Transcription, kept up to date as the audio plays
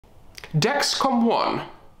Dexcom ONE,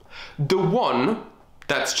 the one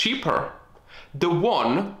that's cheaper, the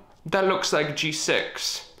one that looks like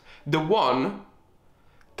G6, the one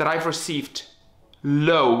that I've received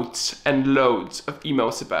loads and loads of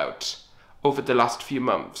emails about over the last few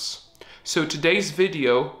months. So today's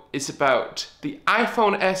video is about the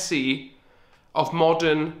iPhone SE of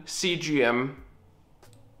modern CGM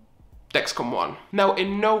Dexcom ONE. Now,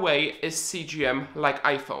 in no way is CGM like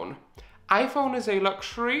iPhone. iPhone is a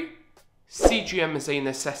luxury, CGM is a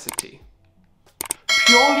necessity.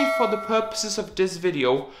 Purely for the purposes of this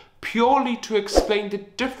video, purely to explain the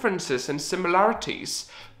differences and similarities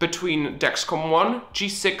between Dexcom ONE,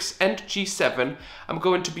 G6 and G7, I'm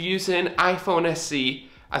going to be using iPhone SE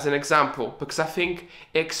as an example because I think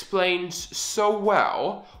it explains so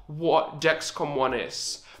well what Dexcom ONE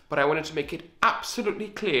is. But I wanted to make it absolutely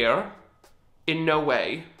clear, in no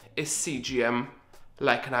way is CGM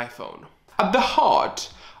like an iPhone. At the heart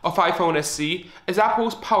of iPhone SE is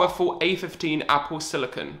Apple's powerful A15 Apple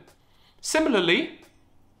Silicon. Similarly,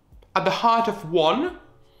 at the heart of ONE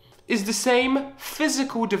is the same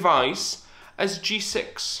physical device as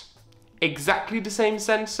G6. Exactly the same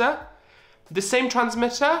sensor, the same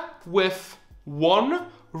transmitter with ONE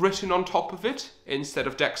written on top of it instead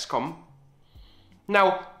of Dexcom.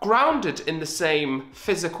 Now, grounded in the same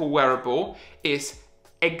physical wearable is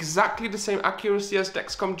exactly the same accuracy as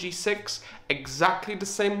Dexcom G6, exactly the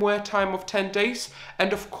same wear time of 10 days,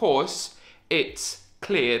 and of course, it's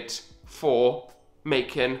cleared for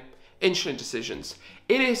making insulin decisions.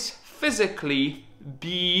 It is physically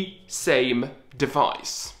the same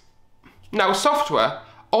device. Now, software,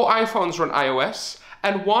 all iPhones run iOS,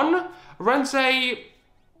 and ONE runs a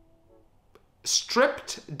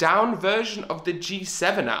stripped down version of the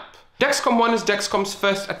G7 app. Dexcom ONE is Dexcom's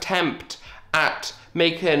first attempt at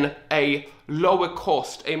making a lower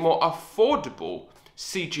cost, a more affordable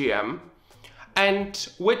CGM. And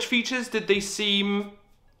which features did they seem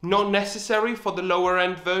not necessary for the lower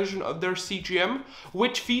end version of their CGM?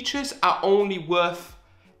 Which features are only worth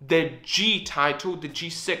the G title, the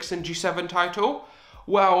G6 and G7 title?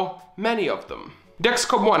 Well, many of them.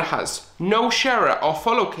 Dexcom ONE has no share or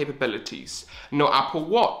follow capabilities, no Apple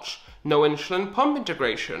Watch, no insulin pump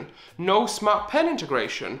integration, no smart pen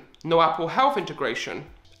integration, no Apple Health integration.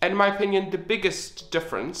 And in my opinion, the biggest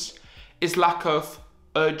difference is lack of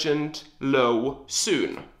urgent low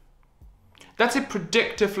soon. That's a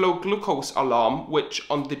predictive low glucose alarm, which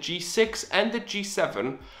on the G6 and the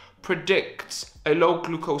G7 predicts a low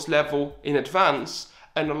glucose level in advance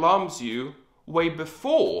and alarms you way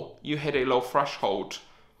before you hit a low threshold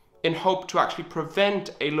in hope to actually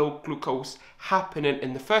prevent a low glucose happening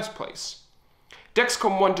in the first place.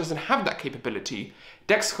 Dexcom ONE doesn't have that capability.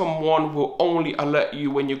 Dexcom ONE will only alert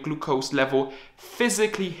you when your glucose level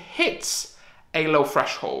physically hits a low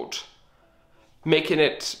threshold, making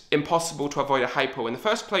it impossible to avoid a hypo in the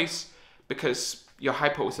first place because your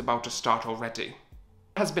hypo is about to start already.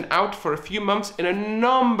 It has been out for a few months in a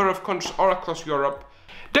number of countries all across Europe.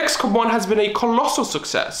 Dexcom ONE has been a colossal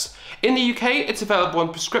success. In the UK, it's available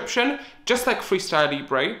on prescription, just like Freestyle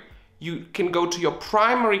Libre. You can go to your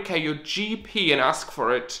primary care, your GP, and ask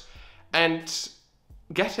for it and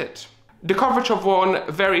get it. The coverage of ONE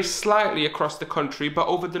varies slightly across the country, but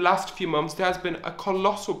over the last few months, there has been a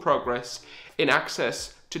colossal progress in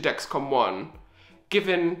access to Dexcom ONE,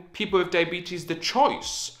 giving people with diabetes the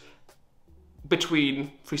choice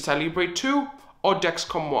between Freestyle Libre 2 or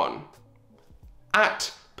Dexcom ONE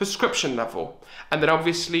at prescription level. And then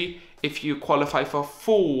obviously, if you qualify for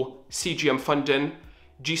full CGM funding,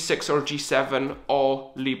 G6 or G7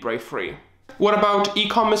 or Libre 3. What about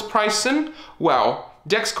e-commerce pricing? Well,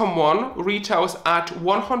 Dexcom ONE retails at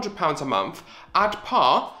 £100 a month, at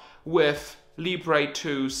par with Libre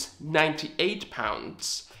 2's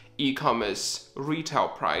 £98 e-commerce retail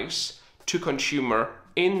price to consumer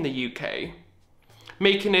in the UK,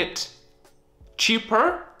 making it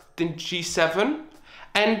cheaper than G7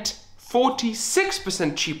 and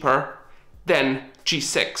 46% cheaper than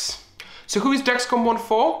G6. So who is Dexcom ONE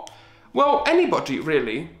for? Well, anybody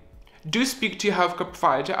really. Do speak to your healthcare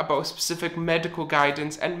provider about specific medical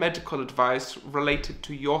guidance and medical advice related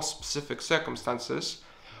to your specific circumstances.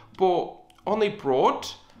 But on a broad,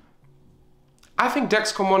 I think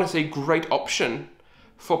Dexcom ONE is a great option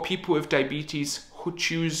for people with diabetes who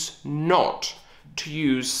choose not to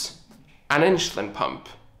use an insulin pump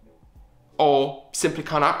or simply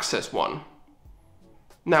can't access one.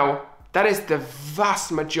 Now, that is the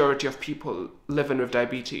vast majority of people living with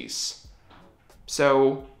diabetes.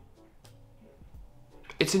 So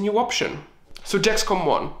it's a new option. So Dexcom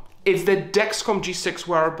ONE, it's the Dexcom G6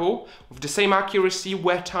 wearable with the same accuracy,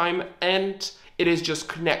 wear time, and It is just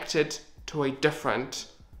connected to a different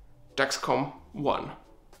Dexcom ONE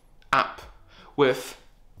app with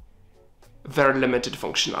very limited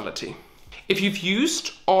functionality. If you've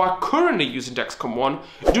used or are currently using Dexcom ONE,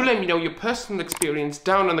 do let me know your personal experience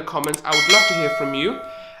down in the comments. I would love to hear from you.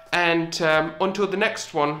 And until the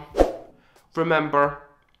next one, remember,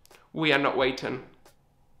 we are not waiting.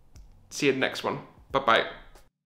 See you in the next one. Bye-bye.